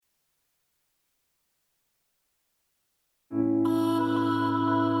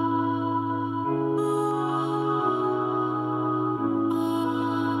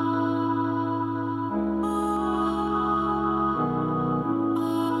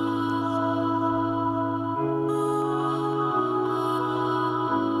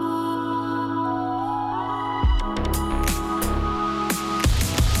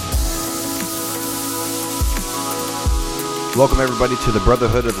Welcome, everybody, to the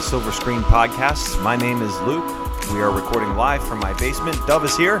Brotherhood of the Silver Screen podcast. My name is Luke. We are recording live from my basement. Dove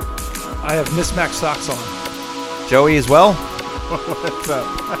is here. I have mismatched socks on. Joey as well. What's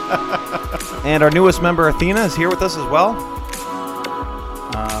up? And our newest member, Athena, is here with us as well.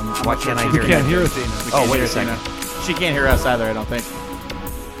 Why can't I hear You can't hear Athena. Oh, wait a second. She can't hear us either, I don't think.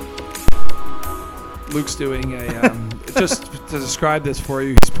 Luke's doing a, just to describe this for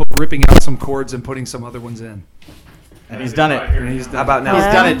you, he's ripping out some chords and putting some other ones in. And he's done it. And he's done How about now? He's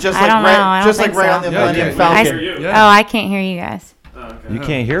done it just I like don't know. I don't think Ray so. on the Yeah, Millennium okay. Falcon. Yeah. Oh, I can't hear you guys. You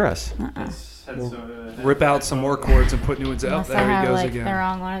can't hear us. Rip out some more chords and put new ones out. Unless I There he have goes like again. the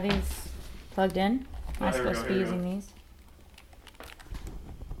wrong one of these plugged in. Am I there we supposed go, to be here we using these?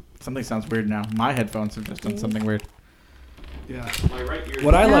 Something sounds weird now. My headphones have just done something weird. Yeah. My right ear.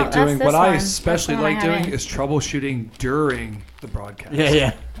 What I No, like doing, that's what this I one. especially That's the one like I had doing in. is troubleshooting during the broadcast.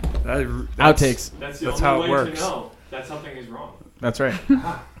 Yeah. That's- Outtakes. That's the That's only how it way works. to know that something is wrong. That's right.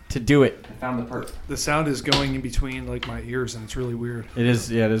 To do it. I found the perk. The sound is going in between like my ears, and it's really weird. It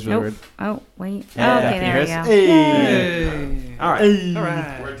is really Nope. weird. Oh, wait. Yeah, Oh, okay, can you there hear we us? go. Hey. All right. All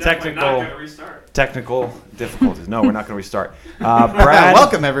right. We're definitely Technical- not going to restart. Technical difficulties. No, we're not going to restart. Brad,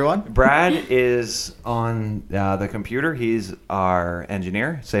 Welcome, everyone. Brad is on the computer. He's our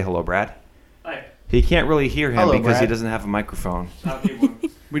engineer. Say hello, Brad. Hi. He can't really hear him Hello, because he Brad. doesn't have a microphone. Stop people.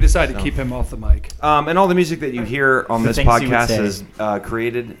 We decided to keep him off the mic. And all the music that you hear on The this things he would podcast say. is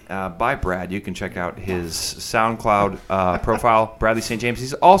created by Brad. You can check out his SoundCloud profile, Bradley St. James.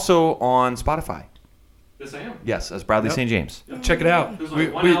 He's also on Spotify. Yes, I am. Yes, as Bradley Yep. St. James. Check it out. There's We-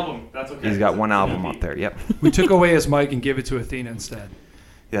 only one we- album. That's okay. He's got It's one an album EP. up there. Yep. We took away his mic and gave it to Athena instead.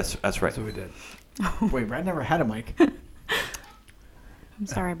 Yes, that's right. That's what we did. Wait, Brad never had a mic. I'm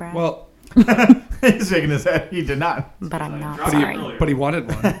sorry, Brad. Well, He's shaking his head. He did not. but I'm not But sorry. but he wanted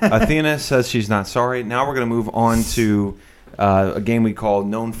one. Athena says she's not sorry. Now we're going to move on to a game we call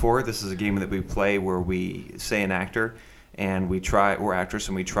Known For. This is a game that we play where we say an actor and we try, or actress,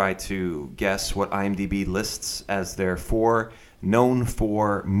 and we try to guess what IMDb lists as their 4 known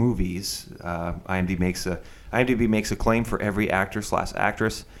for movies. IMDb makes a claim for every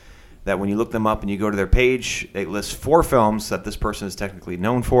actor/actress that when you look them up and you go to their page, it lists 4 films that this person is technically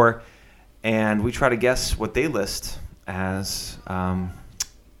known for, and we try to guess what they list as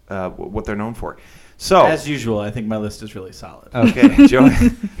what they're known for. So, As usual, I think my list is really solid. okay, Joey.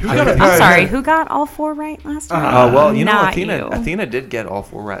 I'm sorry. Who got all 4 right last time? Well, you know, Not Athena. you. Athena did get all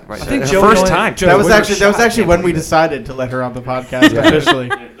 4 right. I think Her Joey first only- time. Joey, That was what a actually shot. when we decided to let her on the podcast Yeah. officially.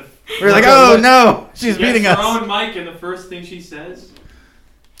 Yeah, We were like, Okay, oh what- no, she's she gets beating her us. own mic, and the first thing she says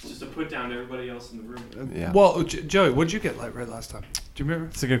is just to put down everybody else in the room. Yeah. Well, Joey, what did you get right last time? Do you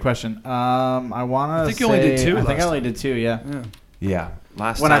remember? That's a good question. I want to. I think you only did 2 I think last I only did 2. Yeah. Yeah. yeah.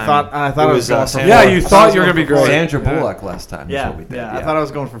 Last When time. I thought I it was going for Sandra- 4. Yeah, you I thought I was you were going gonna be for 4. great. Sandra Yeah. Bullock last time. is Yeah, what we did. yeah. I thought I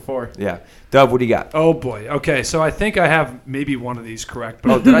was going for 4. Yeah. Dove, what do you got? Oh boy. Okay, so I think I have maybe one of these correct.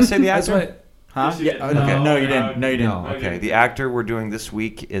 Oh, did I say the That's actor? what. Huh? Yes, you Yeah. did. Oh, Okay. No, you didn't. No, you didn't. No. Okay. The actor we're doing this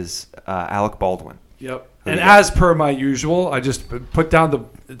week is Alec Baldwin. Yep. Who And you got? as per my usual, I just put down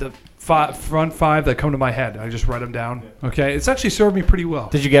the front 5 that come to my head. I just write them down. Okay. It's actually served me pretty well.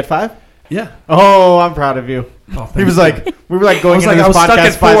 Did you get 5? Yeah. Oh, I'm proud of you. Oh, He was thanks. like, we were like I going was into like, I this was stuck podcast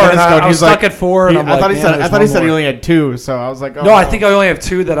at 5 4, minutes and ago. I and was he's like, stuck at 4, and I'm I like, thought he man, said, I there's thought he one said he more. only had 2, so I was like, oh. No, I think I only have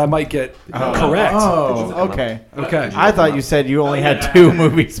 2 that I might get correct. Oh, okay. Okay. I thought you said you only Oh, had yeah. 2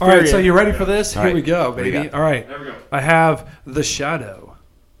 movies. All right, so period. you ready for this? All Here right. we go, What do you baby. got? All right. There we go. I have The Shadow.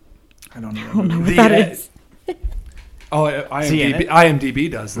 I don't know. The that is. he in IMDb, it?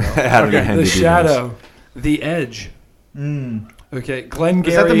 IMDb does though. How did IMDb The does? Shadow, The Edge. Mm. Okay, Glenn Is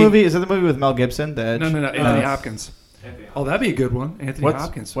Gary. that the movie? Is that the movie with Mel Gibson? The Edge? No, Anthony Hopkins. Anthony. Oh, that'd be a good one. Anthony What's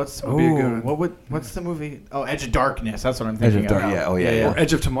Hopkins. what's would be a good oh, one. what's the movie? Oh, Edge of Darkness. That's what I'm Edge thinking of Dark. of. Yeah. Oh yeah. Or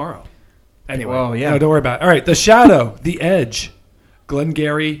Edge of Tomorrow. Anyway, Well, yeah. no, don't worry about it. All right, The Shadow, The Edge, Glenn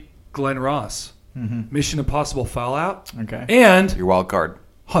Gary, Glenn Ross, Mm-hmm. Mission Impossible Fallout, Okay. and Your wild card.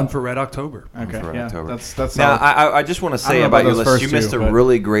 Hunt for Red October. Okay. for Yeah. October. That's Now, solid. I just want to I don't say know about about your those list, first you missed two, a but-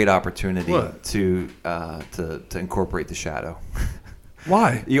 really great opportunity What? to incorporate the Shadow.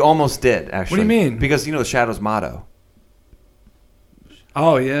 Why? You almost did, actually. What do you mean? Because you know the Shadow's motto,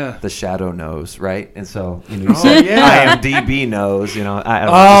 Oh yeah. the Shadow knows, right? And so you Oh, said yeah. IMDb knows. You know. I don't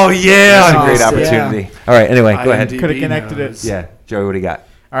Oh know. yeah. It's a Oh, great yeah. opportunity. All right. Anyway, go ahead. IMDb Coulda connected it. knows. Yeah, Joey, what do you got?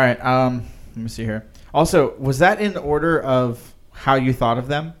 All right. Let me see here. Also, was that in order of how you thought of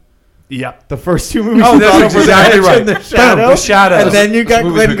them? Yep. The first 2 movies Oh, you that's thought of were The exactly Edge right. and The Boom, Shadow. The Shadow. And then you got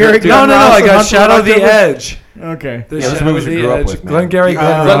Those Glenn movies Gary. were good. Glenn No, Ross, I and got Hunt for Shadow the October. Edge. Okay. The Yeah, those Shadow movies the we grew up Edge. with, man. Glenn Gary,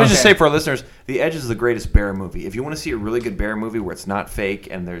 Glenn Let me Ross. just say for our listeners, The Edge is the greatest bear movie. If you want to see a really good bear movie where it's not fake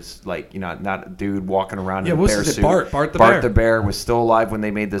and there's like not a dude walking around in a bear suit. Bart the bear was still alive when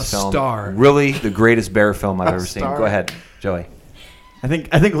they made this film. Star. Really, the greatest bear film I've ever seen. star. Go ahead, Joey. I think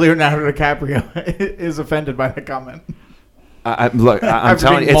Leonardo DiCaprio is offended by that comment. Look, I'm After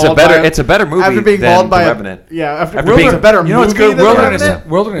telling you, being it's a mauled better by a- it's a better movie After being than mauled by The a Revenant. after being- it's a better You know what's movie good? than The Wilderness Revenant?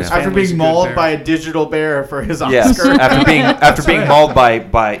 Wilderness After Family's a being good mauled bear. by a digital bear for his Oscar. Yes, after being mauled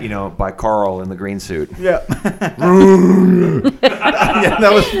by Carl in the green suit. Yeah. Yeah,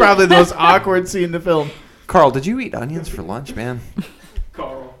 that was probably the most awkward scene in the film. Carl, did you eat onions for lunch, man?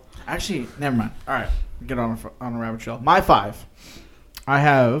 Carl. Actually, never mind. All right, get on a rabbit trail. My 5. I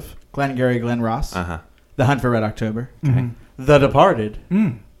have Glengarry Glen Ross, Uh huh. The Hunt for Red October, Mhm. The Departed.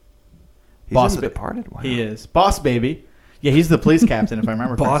 Mm. He's Boss in The Ba- Departed. Wow. He is Boss Baby. Yeah, he's the police captain, if I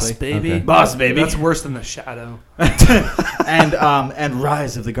remember Boss correctly. baby. Okay. Boss Baby. That's worse than The Shadow. and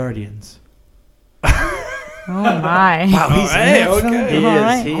Rise of the Guardians. Oh my. Wow, he's in Hey, that film? okay. He All is.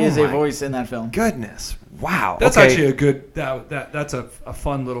 right. He Oh is a my voice in that film. Goodness. Wow. That's okay. actually a good. That's a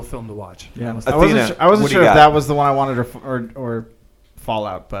fun little film to watch. Yeah, I Athena, wasn't what do you sure if got? that was the one I wanted or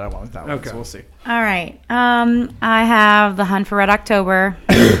Fallout, but I wanted that one. Okay. So we'll see. All right. I have The Hunt for Red October,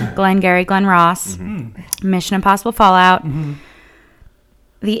 Glengarry Glen Ross, Mission Impossible Fallout,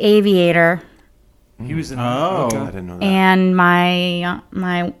 The Aviator, He was in. Oh. okay. I didn't know that. and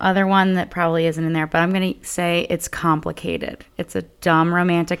my other one that probably isn't in there, but I'm going to say It's Complicated. It's a dumb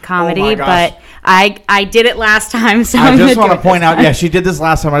romantic comedy, gosh. but I did it last time, so I I'm just gonna want do to it point this out. time. Yeah, she did this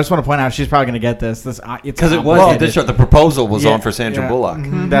last time. I just want to point out she's probably going to get this. Because it was complicated. the proposal was Yeah, on for Sandra yeah. Bullock.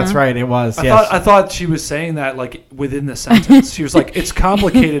 Mhm, That's right. It was. I Yes. thought she was saying that like within the sentence. She was like, "It's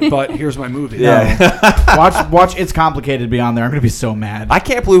complicated, but here's my movie." Yeah. watch. It's Complicated. Be on there. I'm going to be so mad. I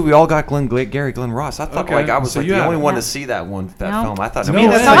can't believe we all got Gary Glen Ross. I thought Okay, like I was so like you the have only it. one Yeah. to see that No. film. I thought To it me,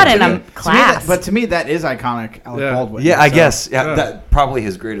 was that's I saw like- it in to a me- class. but to me, that is iconic. Alec Yeah. Baldwin. Yeah, I So- guess. Yeah, Yeah. that probably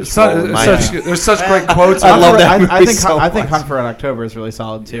his greatest So- role. in my such, opinion. there's such great quotes. I on love it. that movie I think so I think much. Hunt for Red October is really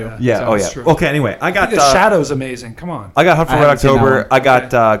solid too. Yeah. So- Oh yeah. That's true. Okay. Anyway, I I got think The Shadow's amazing. Come on. I got Hunt for I Red haven't seen that October. one. I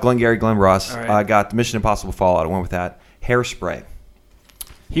got Glengarry Glen Ross. All right. I got Mission Impossible Fallout. I went with that. Hairspray.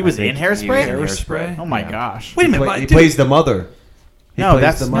 He was I in think he was Hairspray. in Hairspray? Oh my Yeah. gosh. Wait a minute. He dude, plays the mother. He No, plays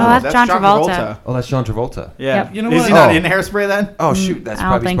that's the No, mother. that's John Travolta. Oh, that's John Travolta. Yeah. Yep. You know Is what? he not Oh. in Hairspray then? Oh shoot, that's I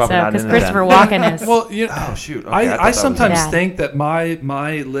don't probably think probably so not because in it Christopher then. Walken is. Well, you know, Oh shoot. Okay, thought that I was sometimes Yeah. think that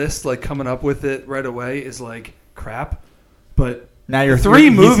my list, like coming up with it right away, is like crap. But Now you're three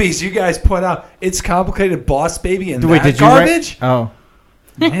he's- movies you guys put out, It's Complicated, Boss Baby, and Wait, that did you write- garbage. Oh,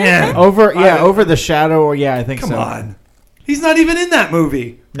 Man, over over the Shadow. Or yeah, I think come so. on, he's not even in that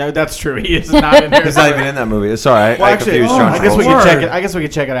movie. No, that's true. He is not in Hairspray. He's not even in that movie. Sorry, Well, I actually, confused John I guess we Travolta. can check Word. it. I guess we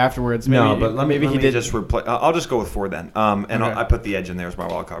can check it afterwards. Maybe, No, but let me- maybe let he me did. just replace. I'll just go with 4 then. And Okay. I put the Edge in there as my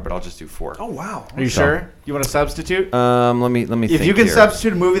wild card, but I'll just do 4. Oh wow, Are you sure? You want to substitute? Let me. If think you can here.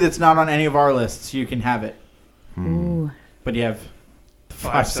 substitute a movie that's not on any of our lists, you can have it. Ooh. But you have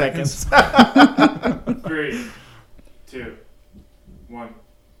 5 seconds. 3, 2, 1.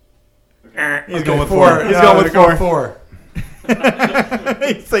 Okay. He's going with four. 4. He's Yeah, going with go 4. 4.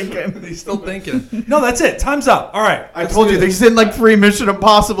 He's thinking. He's still thinking. No, that's it. Time's up. All right. I told you he's in like 3 Mission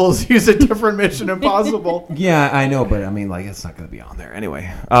Impossibles. He's a different Mission Impossible. Yeah, I know, but I mean, like, it's not going to be on there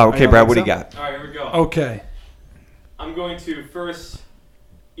anyway. Oh, okay, I Brad, don't what do you think got? All right, here we go. Okay. I'm going to first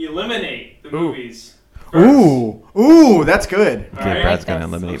eliminate the movies. First. Ooh, that's good. All Okay, right. Brad's going to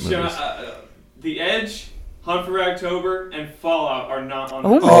That's- eliminate So, movies. The Edge, Hunt for Red October, and Fallout are not on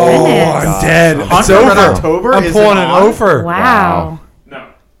Oh the my Oh, goodness. I'm dead. Hunt It's for Red over. October I'm isn't pulling an on? over. Wow. No.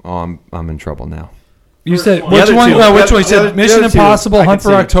 Oh, I'm in trouble now. You First said one. which The other one? two. No, which The one? You other- said the Mission other two, Impossible, I Hunt can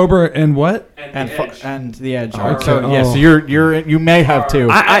for see. October, and what? And The Edge. And the Edge. Okay. So yeah, Oh. so you may have 2.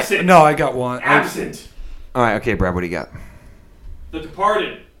 Absent. No, I got one. Absent. All right, okay, Brad, what do you got? The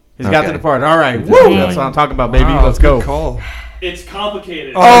Departed. He's got Okay. the Departed. All right, Dang. woo! That's what I'm talking about, baby. Wow, Let's go. good call. It's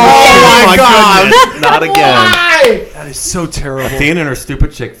Complicated. Oh my God! Not again. That is so terrible. Athena and her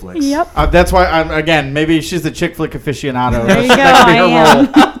stupid chick flicks. Yep. That's why I'm again. Maybe she's the chick flick aficionado. There you go. That could be her I am. role.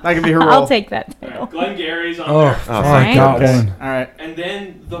 That could be her role. I'll take that All title. right, Glengarry's on Oh, there. Oh, I thank got goodness. one. All right. And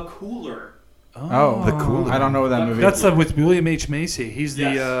then The Cooler. Oh, The Cooler. I don't know that movie. That's with William H. Macy. He's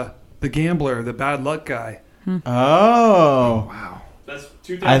Yes. the gambler, the bad luck guy. Oh. Wow. That's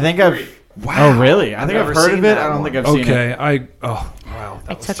 2003. I think I've. Wow. Oh really? I think I've never heard seen of it. that I don't one. think I've seen it. Okay, wow.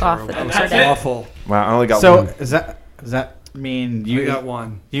 That I was took off terrible. the That was That's it. awful. Wow, I only got So one. does that mean You you got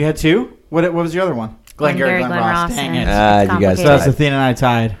one. You had 2? What was your other one? Glengarry Glen Ross. Dang it. and You guys So Complicated. that's Athena and I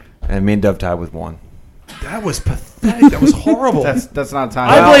tied. And me and Dove tied with 1. That was pathetic. That was horrible. That's not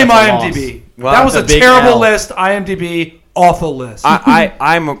tied. I blame That's a loss. IMDb. Well, that was that's a a big terrible L. list. IMDb, off the list.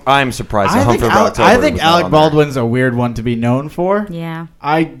 I'm surprised. that Hunt for Red October I think was not Alec on there. Baldwin's a weird one to be known for. Yeah.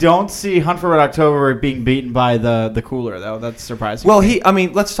 I don't see Hunt for Red October being beaten by the Cooler though. That's surprising. Well,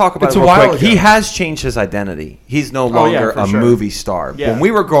 let's talk about It's it a real while quick. ago. He has changed his identity. He's no yeah, longer for a sure. movie star. Yeah. When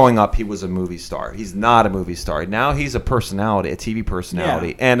we were growing up, he was a movie star. He's not a movie star. Now he's a personality, a TV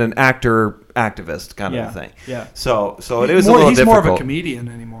personality, and an activist kind of a thing. Yeah. So it is a little he's difficult. more of a comedian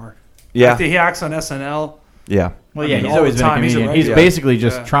anymore. Yeah. Like, he acts on SNL. Yeah. Well, I yeah, mean, he's all always the been a time. He's a comedian. He's regular. basically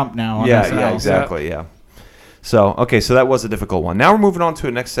just Yeah. Trump now on Yeah, SNL. yeah, exactly, yeah. So, okay, so that was a difficult one. Now we're moving on to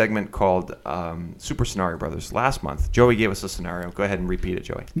a next segment called Super Scenario Brothers. Last month, Joey gave us a scenario. Go ahead and repeat it,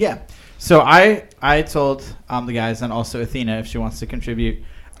 Joey. Yeah. So I told the guys and also Athena, if she wants to contribute,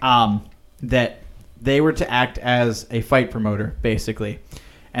 that they were to act as a fight promoter, basically.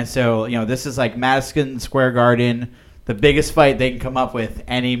 And so, this is like Madison Square Garden, the biggest fight they can come up with,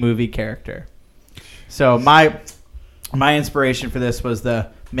 any movie character. So my inspiration for this was the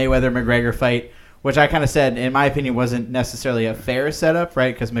Mayweather-McGregor fight, which I kind of said, in my opinion, wasn't necessarily a fair setup,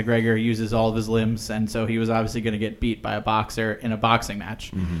 right? Because McGregor uses all of his limbs, and so he was obviously going to get beat by a boxer in a boxing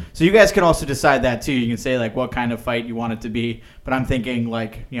match. Mm-hmm. So you guys can also decide that, too. You can say, like, what kind of fight you want it to be. But I'm thinking,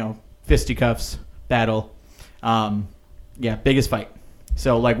 like, fisticuffs, battle. Biggest fight.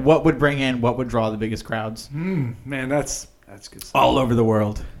 So, like, what would what would draw the biggest crowds? Man, that's good stuff. All over the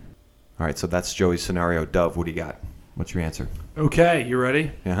world. All right, so that's Joey's scenario. Dove, what do you got? What's your answer? Okay, you ready?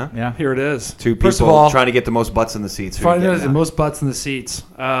 Yeah. Yeah. Here it is. Two people First of all, trying to get the most butts in the seats. Who find you the getting at? most butts in the seats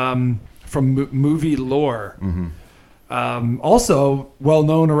from movie lore. Mm-hmm. Also well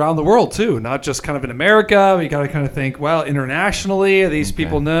known around the world too, not just kind of in America. We got to kind of think, well, internationally, are these Okay.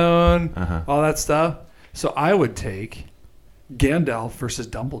 people known? Uh-huh. All that stuff. So I would take Gandalf versus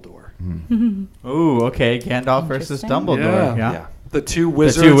Dumbledore. Ooh, okay. Gandalf versus Interesting. Dumbledore. Yeah. Yeah. The two The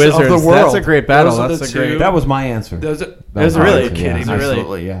wizards, two wizards. of the world. That's a great battle. Those are That's the a great. two- That was my answer. those are- That Is it my really? answer, Kidding, Yeah, really?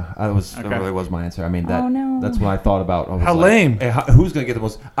 absolutely, yeah. That Okay. really was my answer. I mean, Oh, no. that's what I thought about. I was How like, lame. hey, who's going to get the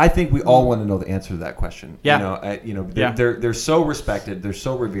most? I think we all want to know the answer to that question. Yeah. They're so respected, they're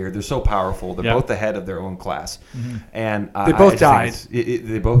so revered, they're so powerful. They're Yeah. both the head of their own class, and They both died.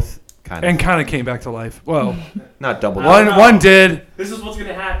 They both kind of and kind of came back to life. Well, not double. one did. This is what's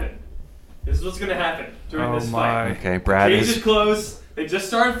gonna happen. This is what's gonna happen during Oh this my. fight. Okay, Brad Cage is. is closed. They just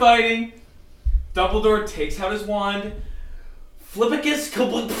started fighting. Dumbledore takes out his wand. Flippicus,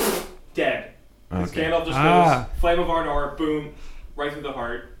 dead. Because Okay. Gandalf just Ah. goes, Flame of Arnor, boom, right through the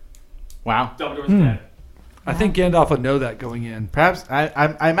heart. Wow. Dumbledore's Hmm. dead. I think Gandalf would know that going in. Perhaps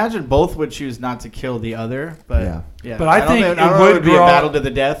I imagine both would choose not to kill the other, but Yeah. But I don't think know- it I don't know would it would be a draw- battle to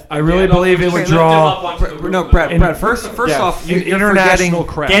the death. I really Gandalf believe it just would lift him draw up onto the roof No, of the Brad. building. Brad. First Yeah. off, you're international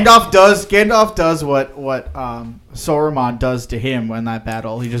forgetting. crowd. Gandalf does what Sauron does to him in that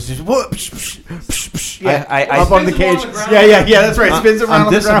battle. He just whoop, yeah, I up on the spins him cage. on the ground. Yeah, that's right. Spins him around I'm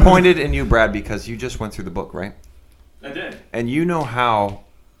on the ground. disappointed in you, Brad, because you just went through the book, right? I did. And you know how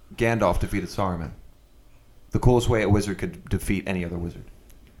Gandalf defeated Saruman. The coolest way a wizard could defeat any other wizard.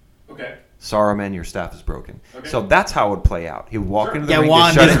 Okay. Saruman, your staff is broken. Okay. So that's how it would play out. He would walk Sure. into the Yeah, ring,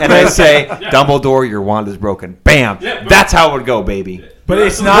 wand get shut is in, and I say, Yeah. Dumbledore, your wand is broken. Bam! Yeah, boom. That's how it would go, baby. But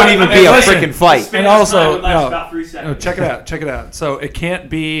it's It not wouldn't even hey, be a listen, freaking fight. Span And of also, time would last no, about 3 seconds. no, check it out. So it can't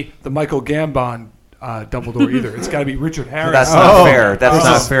be the Michael Gambon Dumbledore either. It's got to be Richard Harris. That's not Oh. fair. That's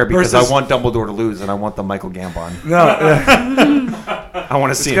not Versus- fair because versus- I want Dumbledore to lose and I want the Michael Gambon. No, I want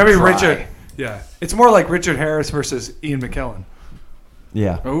to it's see got him to be cry. Richard. Yeah, it's more like Richard Harris versus Ian McKellen.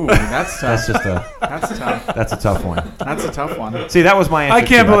 Yeah. Ooh, that's That's tough. just a That's tough. that's a tough one. That's a tough one. See, that was my answer. I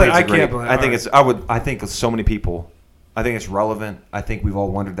can't too. believe- think it's I a can't great- believe- I think all right. it's. I think so many people. I think it's relevant. I think we've all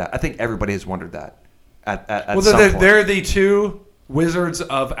wondered that. I think everybody has wondered that. At Well, some point. they're the two wizards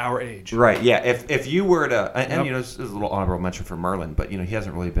of our age. Right. Yeah. If you were to, and Yep. you know, this is a little honorable mention for Merlin, but you know, he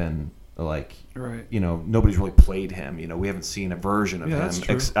hasn't really been like, Right. you know, nobody's really played him. You know, we haven't seen a version of Yeah, him that's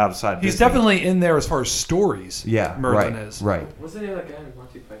true. outside. He's Disney. definitely in there as far as stories. Yeah. Merlin right. is. Right. What's the name of that guy in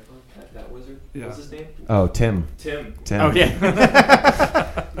Monty Python? That wizard? Yeah. What's his name? Oh, Tim. Tim. Tim. Oh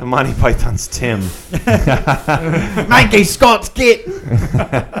yeah. The Monty Python's Tim. Mikey Scott's get.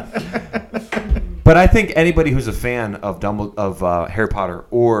 But I think anybody who's a fan of Harry Potter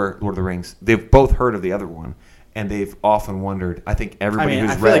or Lord of the Rings, they've both heard of the other one, and they've often wondered. I think I everybody mean,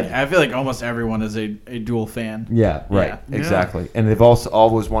 who's I feel read, like I feel like almost everyone is a dual fan. Yeah. right, Yeah. exactly, and they've also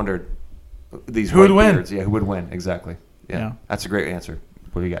always wondered these Who would white win? beards. Yeah, who would win? Exactly. Yeah, Yeah. that's a great answer.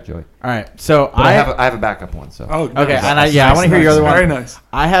 What do you got, Joey? All right, so But I have a backup one. So Oh, okay, nice. and I want to hear your other one. Very nice.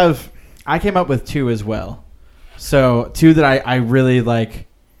 I came up with two as well. So two that I really like.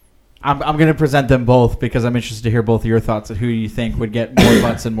 I'm going to present them both because I'm interested to hear both of your thoughts on who you think would get more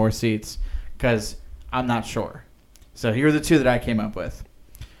butts and more seats because I'm not sure. So here are the two that I came up with.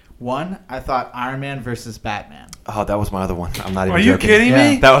 One, I thought Iron Man versus Batman. Oh, that was my other one. I'm not even Are you joking. kidding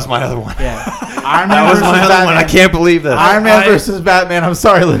Yeah. me? That was my other one. Yeah, Iron Man That was versus my other Batman. one. I can't believe this. Iron Man I- versus Batman. I'm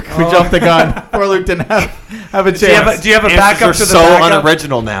sorry, Luke. We jumped the gun. Poor Luke didn't have a chance. Do you have a Answers backup are to the so backup?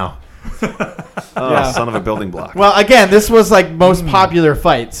 unoriginal now. Oh, Yeah. son of a building block. Well, again, this was like most popular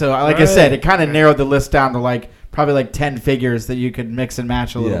fight. So, like I Right. said, it kind of narrowed the list down to like probably like 10 figures that you could mix and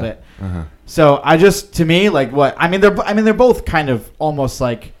match a little Yeah. bit. Uh-huh. So I just, to me, like what I mean, they're both kind of almost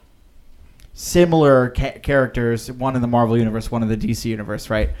like similar characters. One in the Marvel universe, one in the DC universe,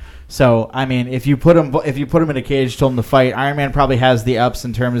 right? So I mean, if you put them in a cage, told them to fight, Iron Man probably has the ups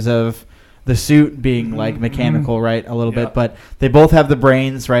in terms of the suit being like mechanical, right, a little Yeah. bit. But they both have the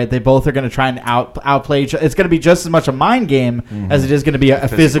brains, right? They both are going to try and outplay each other. It's going to be just as much a mind game as it is going to be a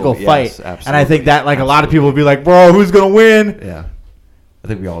physical Physical, fight. yes, And I think absolutely. that like a lot of people will be like, "Bro, who's going to win?" Yeah. I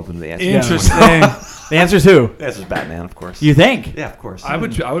think we all know the answer. Interesting. The answer's who? This is Batman, of course. You think? Yeah, of course. I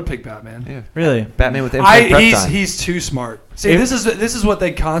would pick Batman. Yeah. Really? Batman with infinite prep time. He's too smart. See, this is what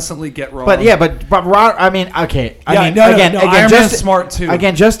they constantly get wrong. But yeah, but I mean, okay. I Yeah, mean, no, again, Iron just Man's smart too.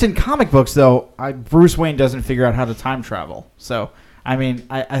 Again, just in comic books though, Bruce Wayne doesn't figure out how to time travel. So I mean,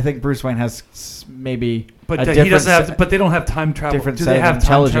 I think Bruce Wayne has maybe But a he different doesn't have. set- But they don't have time travel. different Do set they of have time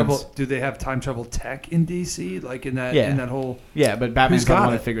intelligence. travel? Do they have time travel tech in DC? Like in that whole. Yeah, but Batman's Who's the got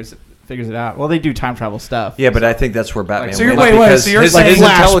one it? that figures it out. Well, they do time travel stuff. Yeah, but I think that's where Batman. So you're wins wait. because So you're his, saying his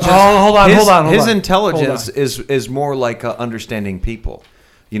Flash- intelligence. Oh, hold on. His Hold intelligence on. is more like understanding people.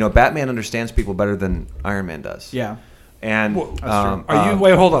 You know, Batman understands people better than Iron Man does. Yeah. And Well, are you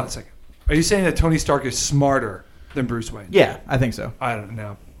wait? Hold on a second. Are you saying that Tony Stark is smarter than Bruce Wayne? Yeah, I think so. I don't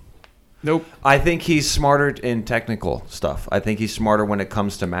know. Nope. I think he's smarter in technical stuff. I think he's smarter when it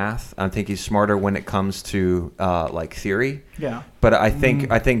comes to math. I think he's smarter when it comes to like theory. Yeah. But I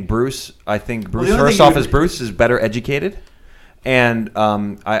think Bruce the first only off thing as Bruce is better educated. And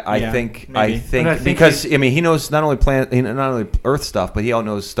I Yeah, think maybe. And I think because I mean he knows not only Earth stuff, but he all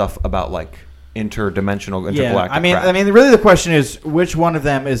knows stuff about like interdimensional, intergalactic. Yeah, I mean, really, the question is which one of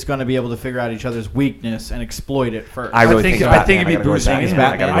them is going to be able to figure out each other's weakness and exploit it first. I really think it's I think Batman. it'd be I gotta go with Bruce Batman. Wayne.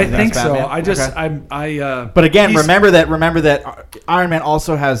 I gotta go I with think so. Batman. I just Okay. But again, he's- remember that Iron Man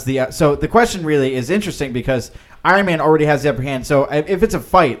also has the. So the question really is interesting because Iron Man already has the upper hand. So if it's a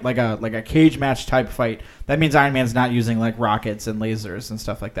fight, like a cage match type fight, that means Iron Man's not using like rockets and lasers and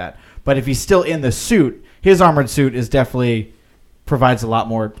stuff like that. But if he's still in the suit, his armored suit is definitely provides a lot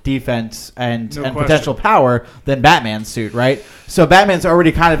more defense and No question. potential power than Batman's suit, right? So Batman's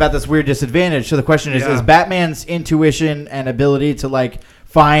already kind of at this weird disadvantage. So the question is: Yeah. Is Batman's intuition and ability to like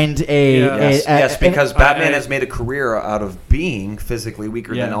find a Yeah. Yes, because Batman I- has made a career out of being physically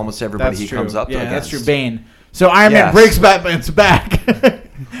weaker than almost everybody he comes up yeah, against. that's true. Bane. So Iron Man Yes. breaks Batman's back,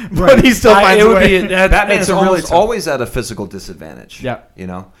 but he still finds it a would way. be that, Batman it's is a really almost tough. always at a physical disadvantage. Yeah. You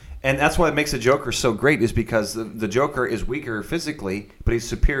know? And that's what makes the Joker so great is because the Joker is weaker physically, but he's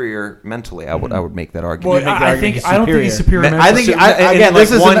superior mentally. I would make that argument. Well, make the I argument think he's I don't think he's superior. superior. Man, I think mentally. again, like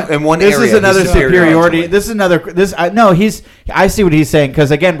this is in one this is area, another he's superior superiority. mentally. This is another. This no, he's. I see what he's saying because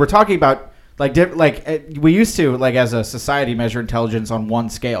again, we're talking about we used to like as a society measure intelligence on one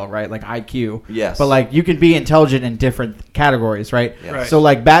scale, right? Like IQ. Yes. But like you can be intelligent in different categories, right? Yes. Right. So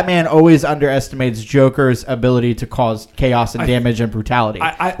like Batman always underestimates Joker's ability to cause chaos and damage and brutality.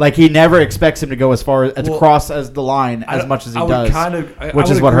 Like he never expects him to go as far as cross as the line as much as he does.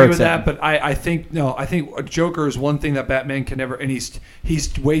 Which is what agree hurts with that, him. but I think no. I think Joker is one thing that Batman can never, and he's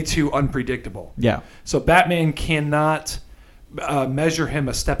way too unpredictable. Yeah. So Batman cannot measure him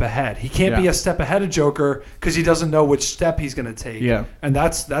a step ahead. He can't be Yeah. a step ahead of Joker because he doesn't know which step he's going to take. Yeah. And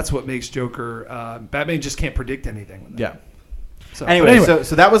that's what makes Joker. Batman just can't predict anything. With that. Yeah. So, Anyway, but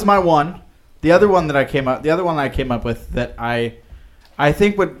so that was my one. The other one I came up with that I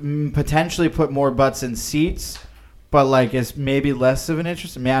think would potentially put more butts in seats, but like is maybe less of an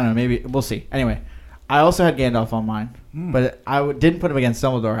interest. I mean, I don't know. Maybe we'll see. Anyway, I also had Gandalf on mine, but I didn't put him against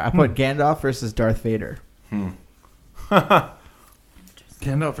Dumbledore. I put Gandalf versus Darth Vader.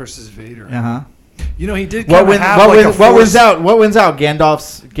 Gandalf versus Vader. Uh huh. You know, he did What kind of wins? have What like wins? a What force- wins out? What wins out?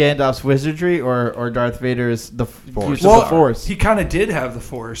 Gandalf's wizardry or Darth Vader's the use of the Force? He kind of did have the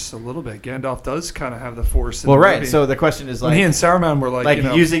Force a little bit. Gandalf does kind of have the Force. In Well, the right. movie. So the question is when like he and Saruman were like you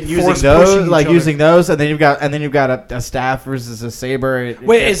know, using force those, pushing like each other. using those, and then you've got a staff versus a saber.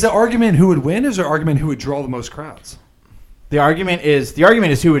 Wait, is the argument who would win? Is the argument who would draw the most crowds? The argument is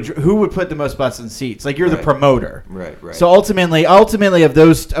who would put the most butts in seats. Like you're the Right. promoter. Right. So ultimately of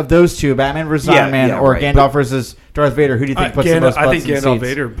those two, Batman versus Yeah, Iron Man yeah, or right. Gandalf versus Darth Vader, who do you think puts the most butts I think in Gandalf seats?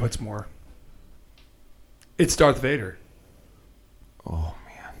 Vader puts more. It's Darth Vader. Oh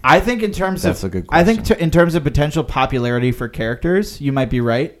man. I think in terms That's of a good I think question. in terms of potential popularity for characters, you might be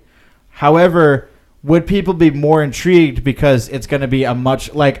right. However, would people be more intrigued because it's going to be a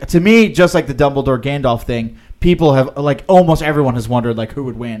much like to me, just like the Dumbledore Gandalf thing? People have like almost everyone has wondered like who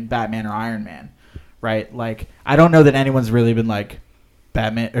would win, Batman or Iron Man, right? Like I don't know that anyone's really been like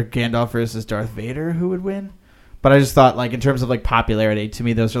Batman or Gandalf versus Darth Vader who would win. But I just thought, like, in terms of, like, popularity, to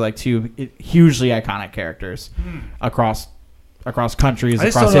me, those are, like, two hugely iconic characters across countries, I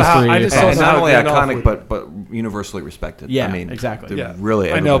just across don't know how- history. I just And don't know not how only Gandalf iconic, but universally respected. Yeah, I mean, exactly. they're Yeah.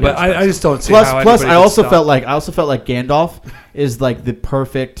 really. I know, but everybody I just don't see plus, how plus, anybody I could also stop. felt like Gandalf is, like, the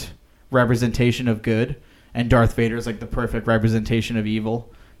perfect representation of good, and Darth Vader is, like, the perfect representation of evil.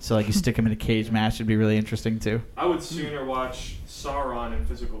 So, like, you stick him in a cage match, it'd be really interesting, too. I would sooner watch Sauron in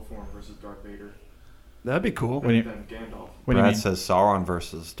physical form versus Darth Vader That'd be cool. What do you- than Gandalf. What do you Brad mean? says Sauron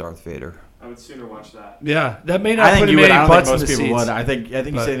versus Darth Vader. I would sooner watch that. Yeah, that may not I put think him you would. any I don't butts think in most the people seats. would. I think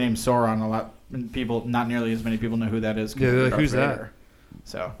you But- say the name Sauron a lot, and people, not nearly as many people know who that is. Yeah, they're like, Darth who's that? Vader.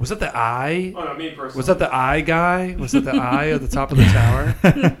 So. Was that the eye? Oh no, me personally. Was that the eye guy? Was that the eye at the top of the tower?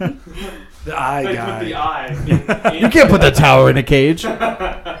 The eye They guy. put the eye. You can't put the tower in a cage.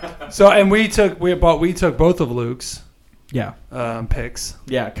 So, and we took both of Luke's Yeah, picks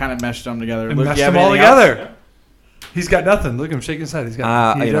yeah, kind of meshed them together. and Luke, meshed you have them all anything else? together. He's got nothing. Look at him shaking his head. He's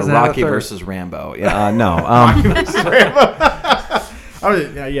got. He doesn't have a Rocky third. versus Rambo. Yeah, no. Oh,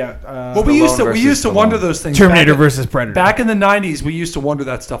 yeah. Well, we used to Stallone we versus wonder Stallone. those things. Terminator back versus Predator. Back in the '90s, we used to wonder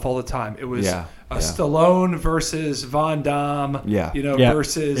that stuff all the time. It was Yeah, yeah. Stallone versus Van Damme. Yeah. Yeah.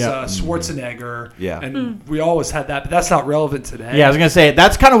 Versus Yeah. Schwarzenegger. Yeah. And we always had that, but that's not relevant today. Yeah, I was gonna say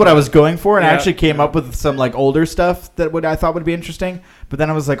that's kind of what I was going for, and I Yeah. actually came up with some like older stuff that I thought would be interesting. But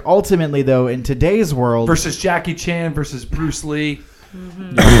then I was like, ultimately, though, in today's world, Versus Jackie Chan versus Bruce Lee.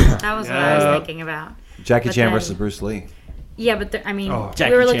 That was what I was Yeah. thinking about. Jackie But Chan then- versus Bruce Lee. Yeah, but I mean, Oh. we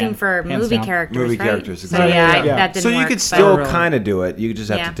Jackie were Chan, looking for hands movie down. characters, Movie right? characters, So exactly. yeah, Yeah. that didn't So you work, could but- still Really. kind of do it. You just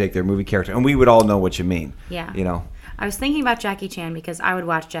have Yeah. to take their movie character, and we would all know what you mean. Yeah. You know. I was thinking about Jackie Chan because I would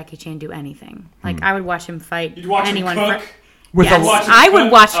watch Jackie Chan do anything. Like Hmm. I would watch him fight You'd watch anyone. him cook. With yes, a watch him I would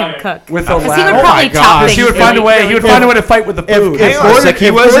cook? watch Oh, him yeah. cook. With a Because he would ladder. probably my chop gosh. things. He would find a way. He would find a way to fight with the food. Hang on a Gordon, sec, he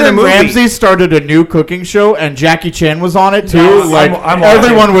if was in a Gordon movie. Ramsay started a new cooking show and Jackie Chan was on it too, Yes, like I'm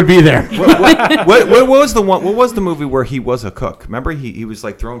everyone would be there. What was the one? What was the movie where he was a cook? Remember, he was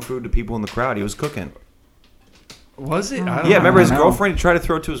like throwing food to people in the crowd. He was cooking. Was it? I don't Yeah, remember his know. girlfriend? He tried to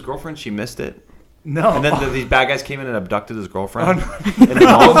throw it to his girlfriend. She missed it. No. And then these bad guys came in and abducted his girlfriend.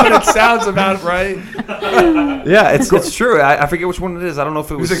 No, but it sounds about right. Yeah, it's true. I forget which one it is. I don't know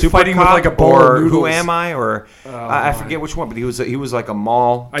if it was like Super fighting with, Cop like, a bowl or of Who noodles. Am I or I forget which one. But he was like a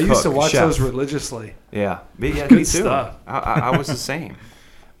mall. I used to cook, watch chef. those religiously. Yeah, me Good too. stuff. I was the same.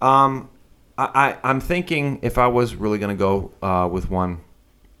 I'm thinking if I was really going to go with one,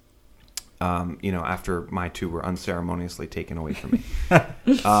 after my two were unceremoniously taken away from me,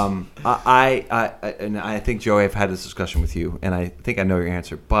 I think, Joey, I've had this discussion with you, and I think I know your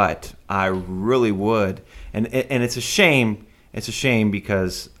answer, but I really would, and it's a shame. It's a shame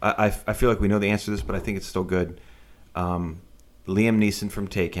because I feel like we know the answer to this, but I think it's still good. Liam Neeson from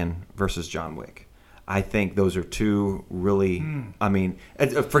Taken versus John Wick. I think those are two really. I mean,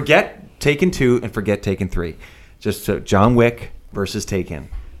 forget Taken 2 and forget Taken 3. Just John Wick versus Taken.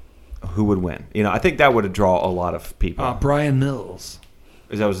 Who would win? I think that would draw a lot of people. Brian Mills.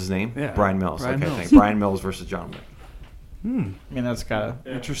 Is that was his name? Yeah. Brian Mills. Brian okay, Mills. thanks. Brian Mills versus John Wick. I mean, that's gotta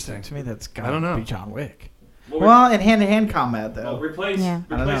Interesting. to me. That's I don't know. gotta be John Wick. Well, Well, in hand-to-hand combat well, though. replace Yeah.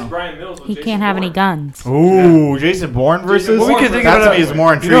 I don't know. Brian Mills with He Jason can't have any Bourne. guns. Ooh, Jason Bourne versus. Well, we could think that about to me it- is more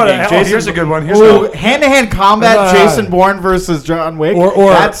you intriguing. know what, here's a good one. Here's Ooh, a- hand-to-hand combat. Uh, Jason Bourne versus John Wick. Or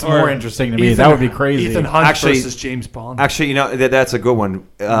that's or more interesting to me. Ethan- That would be crazy. Ethan Hunt Actually- versus James Bond. Actually, that's a good one.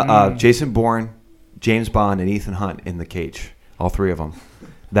 Jason Bourne, James Bond, and Ethan Hunt in the cage. All three of them.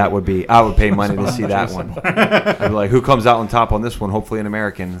 That would be. I would pay money to see that one. I'd be like, who comes out on top on this one? Hopefully, an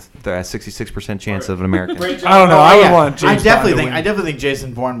American. There are 66% chance of an American. Great job. I don't know. I would want James I definitely Bond to think. win. I definitely think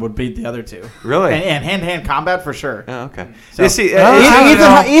Jason Bourne would beat the other two. Really? And hand-to-hand combat for sure. Oh, okay. So- You see,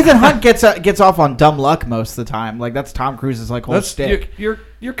 Ethan Hunt gets off on dumb luck most of the time. Like that's Tom Cruise's like whole That's stick.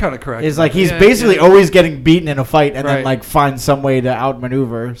 you're kind of correct. Is like he's Yeah, basically yeah. always getting beaten in a fight and then Right. like finds some way to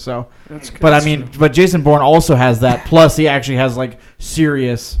outmaneuver. So, That's but I that's mean, true. but Jason Bourne also has that. Plus, he actually has like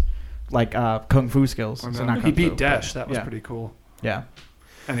serious, like kung fu skills. I So know. not He kung fu, beat Dash. That was yeah. pretty cool. Yeah,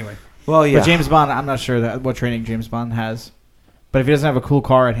 Anyway, well, yeah. but James Bond, I'm not sure that what training James Bond has. But if he doesn't have a cool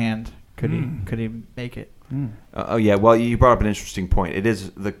car at hand, could he make it? Oh yeah, well, you brought up an interesting point. It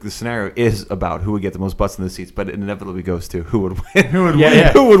is the scenario is about who would get the most butts in the seats, but it inevitably goes to who would win. Who would Yeah, win?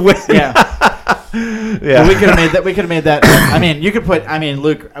 yeah. Who would win? Yeah. But we could have made that. We could have made that. I mean, you could put. I mean,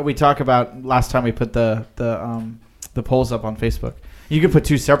 Luke. We talked about last time we put the polls up on Facebook. You could put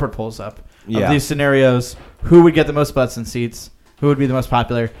 2 separate polls up of these scenarios. Who would get the most butts and seats? Who would be the most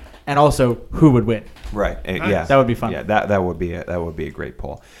popular? And also, who would win? Right. Yeah. That would be fun. Yeah. That would be a great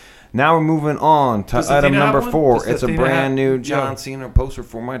poll. Now we're moving on to Does item Athena have number one? 4. Does It's a Athena brand new have- John Yeah. Cena poster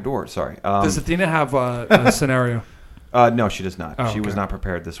for my door. Sorry. Does Athena have a scenario? No, she does not. Oh, She was okay. not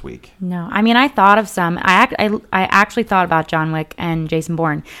prepared this week. No, I mean I thought of some. I actually thought about John Wick and Jason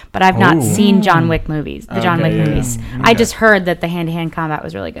Bourne, but I've not seen John Wick movies. The John Wick movies. I just heard that the hand-to-hand combat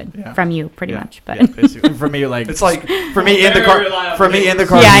was really good from you, pretty much. But Yeah, basically. For me, like It's like for me in the Very car. reliable. For me in the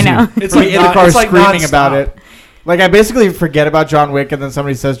car. Yeah, I know. It's For me like in the not- car it's like screaming nonstop. about it. Like I basically forget about John Wick, and then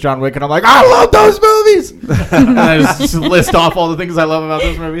somebody says John Wick, and I'm like, I love those movies. And I just list off all the things I love about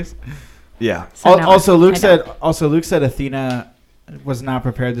those movies. Yeah. So no, Also, Luke I don't. said Athena was not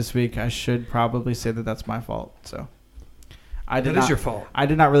prepared this week. I should probably say that that's my fault. So I did That is not. your fault. I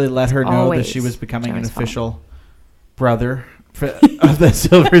did not really let her know that Always she was becoming an Joey's fault. official brother of the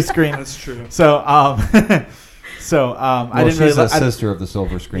silver screen. That's true. So I didn't really. She's a I- sister of the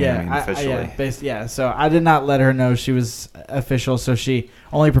silver screen. yeah, I mean, officially. So I did not let her know she was official. So she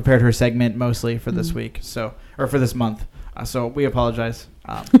only prepared her segment mostly for this week. So or for this month. So we apologize.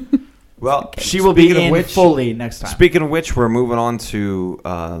 Well, She will be speaking of in which- fully next time. Speaking of which, we're moving on to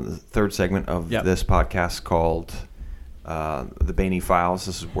the third segment of Yep. this podcast called The Baney Files.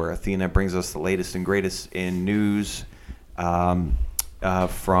 This is where Athena brings us the latest and greatest in news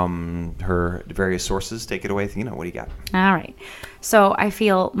from her various sources. Take it away, Athena. What do you got? All right. So I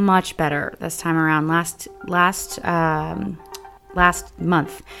feel much better this time around. Last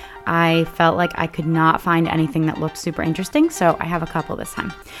month, I felt like I could not find anything that looked super interesting, so I have a couple this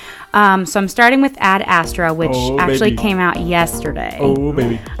time. So I'm starting with Ad Astra, which actually came out yesterday. Oh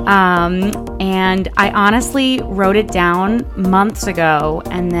baby. And I honestly wrote it down months ago,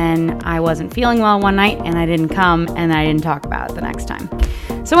 and then I wasn't feeling well one night, and I didn't come, and I didn't talk about it the next time.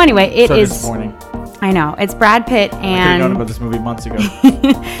 So anyway, it So is. disappointing. I know it's Brad Pitt I could have known and about this movie months ago.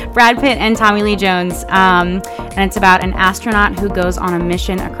 Brad Pitt and Tommy Lee Jones, and it's about an astronaut who goes on a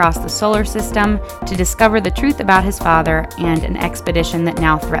mission across the solar system to discover the truth about his father and an expedition that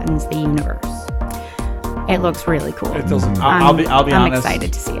now threatens the universe. It looks really cool. It doesn't. I'll be I'm honest.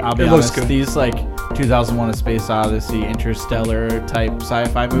 excited to see it. I'll be It looks honest. good. These like 2001: A Space Odyssey, Interstellar type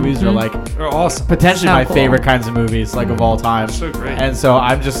sci-fi movies are like They're awesome. potentially So my cool. favorite kinds of movies like of all time. So great. And so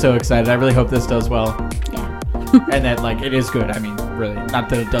I'm just so excited. I really hope this does well, Yeah. and that like it is good. I mean, really, not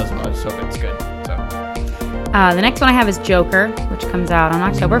that it does well. I just hope it's good. So The next one I have is Joker, which comes out on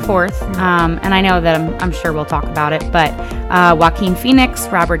October 4th. And I know that I'm sure we'll talk about it, but Joaquin Phoenix,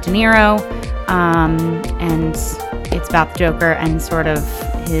 Robert De Niro, and it's about the Joker and sort of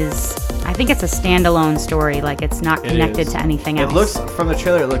his. I think it's a standalone story. Like it's not connected is. to anything it else. looks from the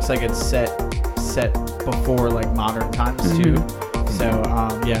trailer. It looks like it's set before like modern times too. So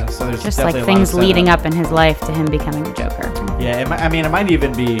yeah. So there's just like definitely a lot of things leading setup. up in his life to him becoming the Joker. Yeah, it might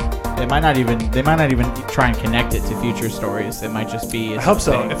even be. They might not even try and connect it to future stories. It might just be. I hope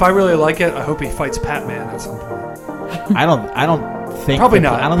so. If I really like it, I hope he fights Batman at some point. I don't think Probably the-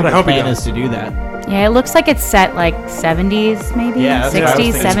 not, I don't but think I hope the he plan does. is to do that. Yeah, it looks like it's set like 70s, maybe Yeah, that's what I was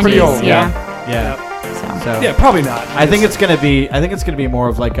 60s, thinking. It's 70s. pretty old, yeah. Yeah. So. So Yeah, probably not. I think it's gonna be more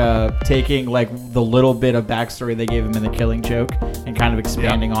of like taking like the little bit of backstory they gave him in The Killing Joke and kind of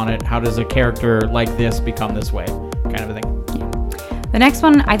expanding on it. How does a character like this become this way, kind of a thing. The next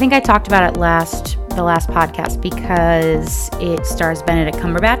one, I think I talked about it the last podcast because it stars Benedict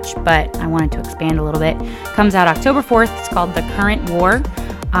Cumberbatch, but I wanted to expand a little bit. Comes out October 4th. It's called The Current War,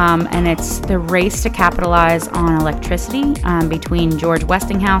 and it's the race to capitalize on electricity between George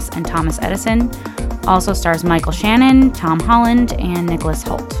Westinghouse and Thomas Edison. Also stars Michael Shannon, Tom Holland, and Nicholas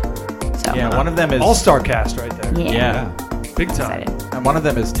Hoult. So Yeah, one of them is All-star cast right there. yeah, Yeah, Big time. excited. and one of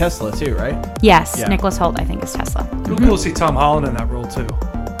them is Tesla too, right? Yes, Yeah. Nicholas Hoult, I think, is Tesla. Real cool to see Tom Holland in that role too.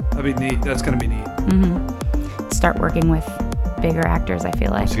 That'd be neat. That's gonna be neat. Start working with bigger actors, I feel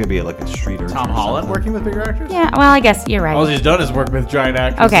like. It's gonna be like a street or Tom Holland working with bigger actors. Yeah, well, I guess you're right. All he's done is work with giant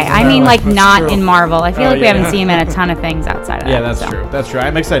actors. Okay, Isn't I that mean, like, That's not true. in Marvel. I feel Oh, like we yeah. haven't seen him in a ton of things outside of that. Yeah, that's so. true. That's true.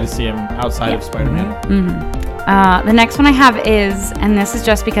 I'm excited to see him outside of Spider-Man. The next one I have is, and this is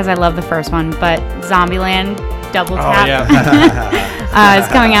just because I love the first one, but Zombieland Double Tap. It's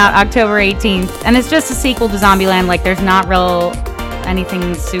coming out October 18th, and it's just a sequel to Zombieland. Like, there's not real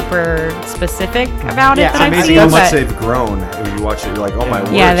anything super specific about Yeah, it that I I've mean, seen. how much but they've grown. When you watch it, you're like, oh my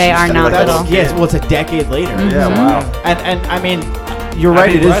word. Yeah, they she's are still not like That's, little. that. yes, well, it's a decade later. Yeah, wow. And I mean, You're right.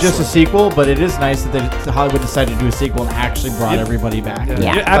 Happy It is wrestling. just a sequel, but it is nice that Hollywood decided to do a sequel and actually brought everybody back.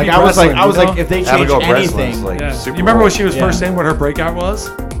 Yeah. Abby Like I was Breslin, like, you know? if they change Abigail Breslin's anything, like Yeah. super You remember what she was Yeah. first saying? What her breakout was?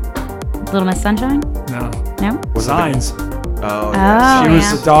 Little Miss Sunshine? No. No? Signs. Oh, Oh, She was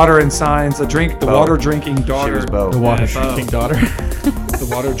yeah. the daughter in Signs. The Bo. water drinking daughter. She was Bo. the water Yeah, drinking daughter. The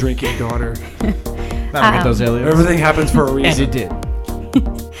water drinking daughter. Not get those aliens. Everything happens for a And reason. it did.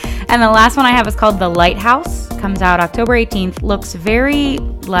 And the last one I have is called The Lighthouse. Comes out October 18th. Looks very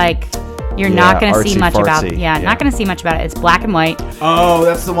like you're not going to see much about it. artsy-fartsy. Yeah, not going to see much about it. It's black and white. Oh,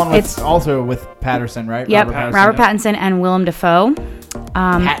 that's the one with It's- also with Patterson, right? Yep, Robert Robert Pattinson and Willem Dafoe.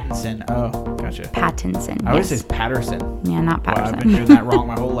 Pattinson. Oh, gotcha. Pattinson. I always yes. say Patterson. Yeah, not Wow, I've Patterson. been doing that wrong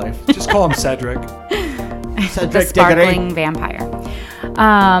my whole life. Just call him Cedric. The sparkling vampire.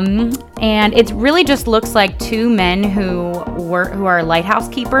 And it really just looks like two men who are lighthouse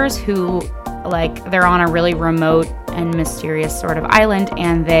keepers who, like, they're on a really remote and mysterious sort of island,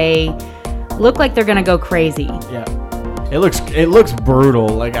 and they look like they're gonna go crazy. Yeah. It looks brutal.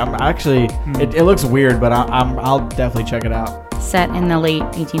 Like I'm actually, it looks weird, but I'll definitely check it out. Set in the late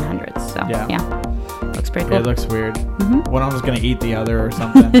 1800s. So Yeah. yeah, looks pretty cool. It looks weird. One of them's gonna eat the other or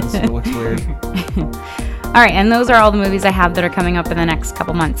something. It looks weird. All right, and those are all the movies I have that are coming up in the next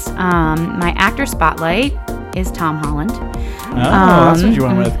couple months. My actor spotlight is Tom Holland. Oh, that's what you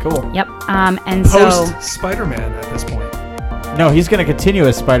went with. Cool. Yep. And so Post Spider-Man at this point. No, he's gonna continue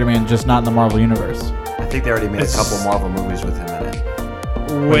as Spider-Man, just not in the Marvel universe. I think they already made a It's- couple Marvel movies with him in it.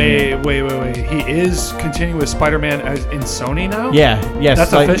 Wait. He is continuing Spider-Man as in Sony now? Yeah. Yes.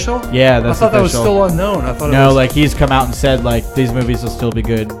 That's like- official? Yeah, that's I thought that was official. still unknown. I thought it No, was... like he's come out and said like these movies will still be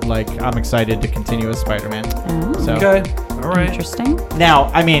good. Like I'm excited to continue as Spider-Man. So Okay. All right. interesting. now,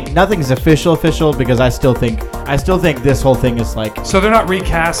 I mean, nothing's official because I still think this whole thing is like So they're not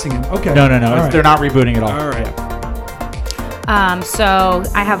recasting him. Okay. no. All right. They're not rebooting at all. All right. So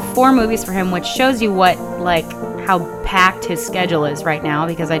I have 4 movies for him, which shows you how packed his schedule is right now,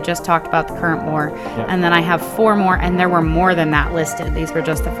 because I just talked about the current war, and then I have 4 more, and there were more than that listed. These were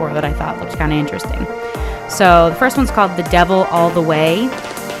just the 4 that I thought looked kind of interesting. So the first one's called The Devil All the Way,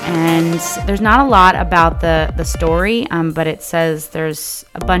 and there's not a lot about the story, but it says there's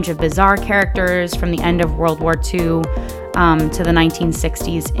a bunch of bizarre characters from the end of World War II to the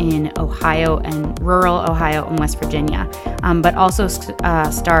 1960s in Ohio and rural Ohio and West Virginia, but also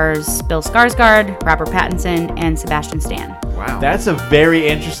stars Bill Skarsgård, Robert Pattinson, and Sebastian Stan. Wow. That's a very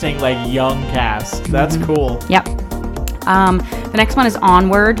interesting young cast. That's cool. Yep. The next one is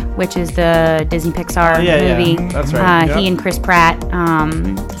Onward, which is the Disney Pixar movie. That's right. He and Chris Pratt.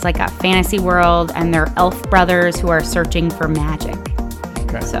 It's like a fantasy world, and they're elf brothers who are searching for magic.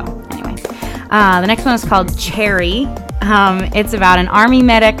 Okay. So anyway, the next one is called Cherry. It's about an army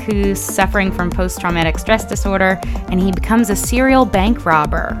medic who's suffering from post-traumatic stress disorder, and he becomes a serial bank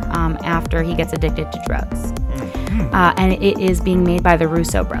robber after he gets addicted to drugs. And it is being made by the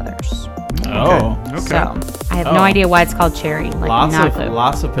Russo brothers. Oh, Okay. So I have no idea why it's called Cherry. Like, not a clue.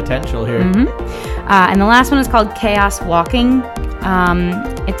 lots of potential here. And the last one is called Chaos Walking.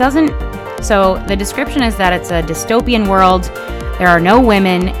 It doesn't. So the description is that it's a dystopian world. There are no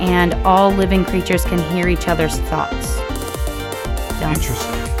women, and all living creatures can hear each other's thoughts. So-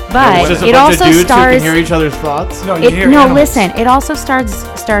 Interesting. But Just a it bunch also of dudes who stars. can hear each other's thoughts. No, you hear No, animals. listen. It also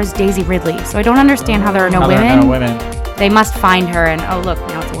stars Daisy Ridley. So I don't understand how there are no How there women. are no women. They must find her, and oh look,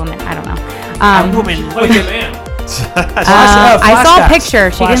 now it's a woman. I don't know. woman. Like a man. I saw a Flashbacks.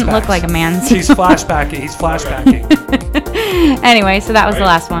 picture. She didn't look Flashbacks. like a man. He's flashbacking. He's flashbacking. Anyway, so that was the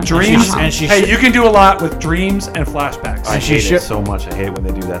last one. Dreams. And she Hey, sh- you can do a lot with dreams and flashbacks. I she hate sho- it so much. I hate it when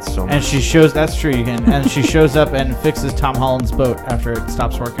they do that so much. And she shows that's true. You can. And she shows up and fixes Tom Holland's boat after it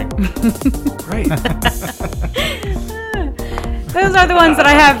stops working. Great. Those are the ones that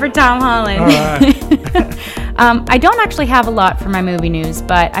I have for Tom Holland. All right. I don't actually have a lot for my movie news,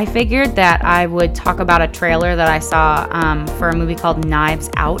 but I figured that I would talk about a trailer that I saw for a movie called Knives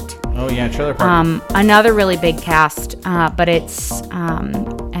Out. Oh yeah, trailer park. Another really big cast, but it's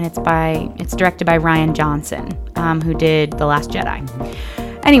directed by Rian Johnson, who did The Last Jedi.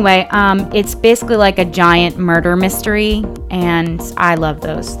 Anyway, it's basically like a giant murder mystery, and I love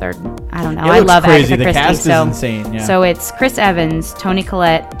those. I don't know. I looks love crazy. Agatha The Christie. cast is so, insane, yeah. So it's Chris Evans, Toni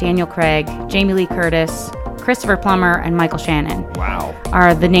Collette, Daniel Craig, Jamie Lee Curtis, Christopher Plummer, and Michael Shannon. wow.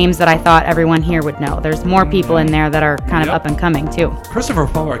 Are the names that I thought everyone here would know. There's more people in there that are kind of up and coming too. Christopher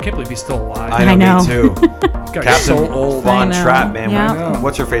Plummer, I can't believe he's still alive. I know. Me too. Got Captain so old. Von I know. Trapp, man. Yeah.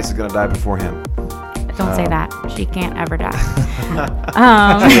 What's her face is gonna die before him? Don't say that. She can't ever die.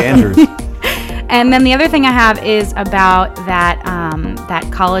 Julie Andrews. And then the other thing I have is about that that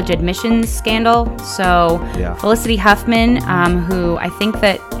college admissions scandal. So Yeah. Felicity Huffman, who I think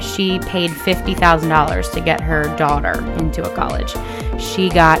that she paid $50,000 to get her daughter into a college. She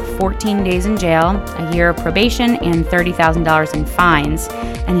got 14 days in jail, a year of probation, and $30,000 in fines.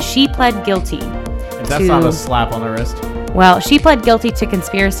 And she pled guilty. If that's not a slap on the wrist. Well, she pled guilty to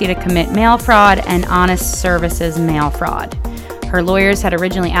conspiracy to commit mail fraud and honest services mail fraud. Her lawyers had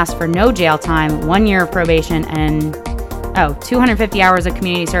originally asked for no jail time, 1 year of probation, and 250 hours of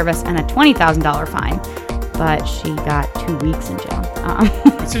community service and a $20,000 fine. But she got 2 weeks in jail.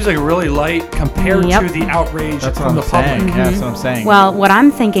 It seems like really light compared Yep. to the outrage That's what from I'm the public. saying. Yeah, that's what I'm saying. Well, what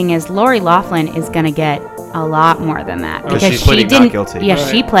I'm thinking is Lori Loughlin is going to get a lot more than that Because she's she pleading not didn't. guilty. Yeah, Right.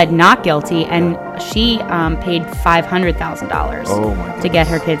 she pled not guilty, and she paid $500,000 Oh, my to get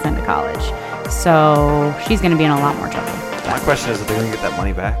her kids into college. So she's going to be in a lot more trouble. My question is, are they going to get that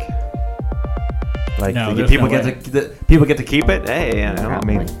money back? Like, No, do there's people no get to people get to keep it? Hey, you know, I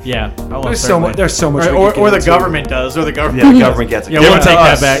mean, Probably. yeah. There's so much. There's so much. we Or could get the into. government does, or the government. yeah, the government gets it. Yeah, Give we'll it to take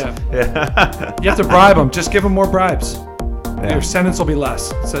that us. back. Yeah. You have to bribe them. Just give them more bribes. Yeah. Your sentence will be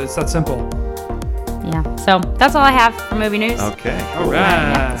less. So it's that simple. Yeah. So that's all I have for movie news. Okay. All right.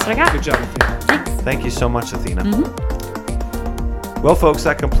 That's what I got. Good job, Athena. Thanks. Thank you so much, Athena. Mm-hmm. Well, folks,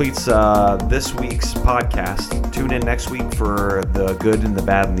 that completes this week's podcast. Tune in next week for the good and the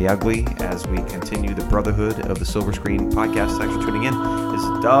bad and the ugly as we continue the Brotherhood of the Silver Screen podcast. Thanks for tuning in. This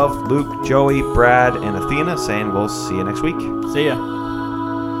is Dove, Luke, Joey, Brad, and Athena saying we'll see you next week. See ya.